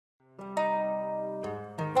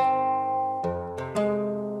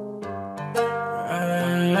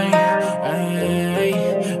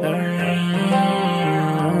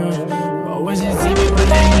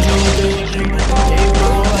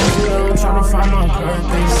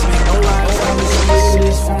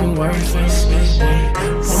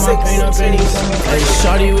my pain up and ease. Hey,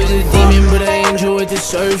 shawty was a demon, but an angel at the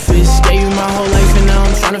surface. Gave you my whole life and now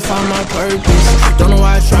I'm trying to find my purpose. Don't know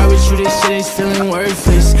why I try with you, this shit is feeling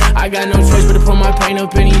worthless. I got no choice but to put my pain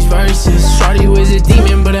up in these verses. Shawty was a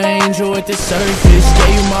demon, but an angel at the surface.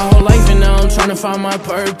 Gave you my whole life and now I'm trying to find my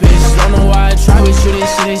purpose. Don't know why I try with you, this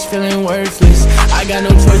shit is feeling worthless. I got no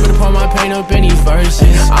choice but to put my pain up in these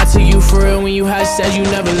verses. I took you for real when you had said you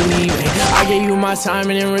never leave. I gave you my time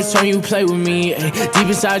and in return you play with me. Deep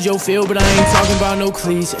inside your field, but I ain't talking about no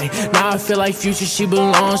cleats. Now I feel like Future, she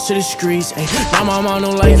belongs to the streets. Now my mom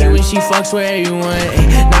don't like you and she fucks with everyone.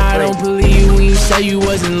 Now I don't believe you when you say you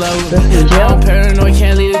wasn't loved. Now I'm paranoid,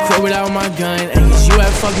 can't leave the crib without my gun. Cause you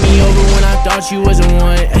had fucked me over when I thought you wasn't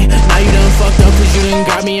one. Now you done fucked up cause you done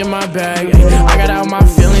got me in my bag. I got out my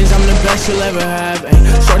feelings, I'm the best you'll ever have.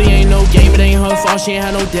 Shorty ain't no game, it ain't her fault, she ain't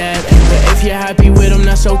had no dad. But if you're happy with him,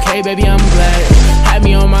 that's okay, baby, I'm glad. Had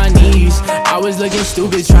me on my knees, I was looking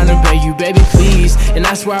stupid trying to beg you, baby, please. And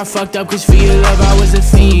that's where I fucked up, cause for your love I was a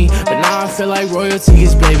fiend. But now I feel like royalty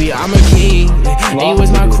is, baby, I'm a king. And you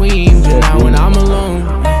was my queen, but now when I'm alone,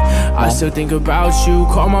 I still think about you,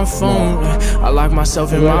 call my phone. I lock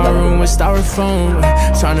myself in my room with styrofoam,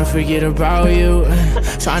 trying to forget about you,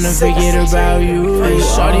 trying to forget about you.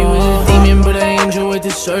 Shawty was a demon, but an angel at the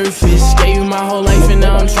surface. Gave you my whole life and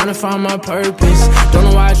now I'm trying to find my purpose. Don't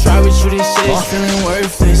know why I try with you, this shit is feeling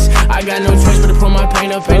worthless. I got no choice but to put my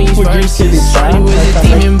pain up in these verses. Shawty was a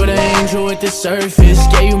demon, but an angel at the surface.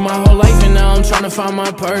 Gave you my whole life and now I'm trying to find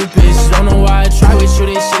my purpose. Don't know why I try with you,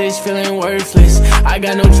 this shit is feeling worthless. I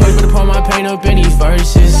got no choice but to put my pain up in these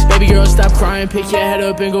verses. Baby girl, stop crying, pick your head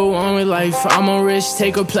up and go on with life. I'm on risk,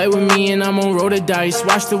 take a play with me and I'm on roll the dice.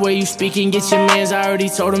 Watch the way you speak and get your mans, I already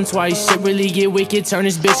told him twice. Shit really get wicked, turn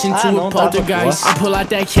this bitch into a poltergeist. I pull out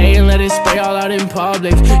that K and let it spray all out in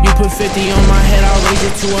public. You put 50 on my head, I'll raise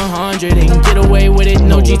it to 100 and get away with it,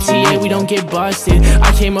 no GTA, we don't get busted.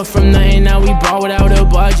 I came up from nothing, now we ball without a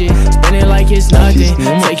budget. Spend it like it's nothing,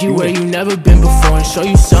 take you where you never been before and show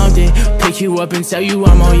you something. Pick you up and tell you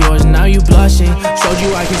I'm all yours, now you blushing. Showed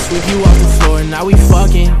you I can sweep you off the floor, now we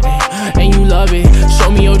fucking, and you love it.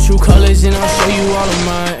 Show me your true colors and I'll show you all of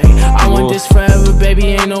mine. I want this forever, baby,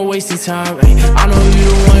 ain't no wasting time. I know you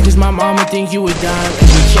the one cause my mama think you a dime.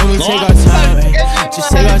 Can we take our time,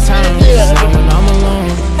 just take our time. Now when I'm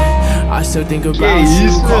alone, I still think about you,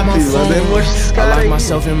 call my phone. I lock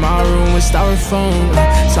myself in my room with styrofoam,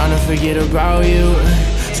 trying to forget about you,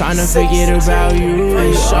 trying to forget about you.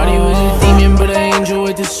 Shawty was a demon, but an angel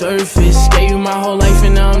at the surface. Gave you my whole life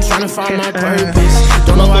and now I'm trying to find my purpose.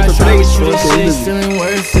 Don't know why I try with you, this shit is feeling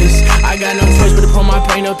worthless. I got no choice but to put my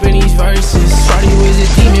pain up in these verses. Shawty was a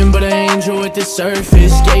demon, but an angel at the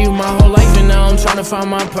surface. Gave you my whole life and now I'm trying to find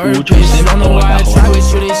my purpose. Don't know why I try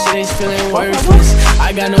with you, this shit is feeling worthless.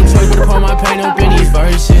 I got no choice but to put my pain up in these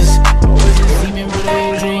verses. I was a demon, but an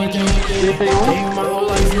angel at the surface. Gave you my whole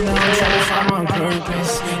life and now I'm trying to find my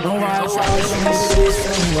purpose. Don't know why I try with you, this shit is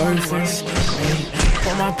feeling worthless.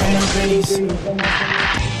 Put my pain up in these.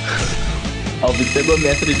 Alvin pegou a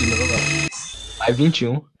metro de novo, ó. Mais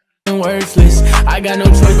 21. Worthless. I got no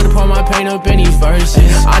choice but to put my pain up in these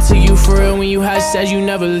verses. I took you for real when you had said you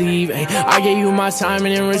never leave. I gave you my time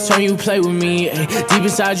and in return you play with me. Deep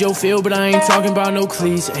inside your field, but I ain't talking about no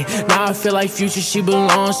cleats. Now I feel like Future, she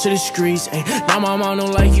belongs to the streets. Now my mom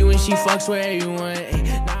don't like you and she fucks with everyone.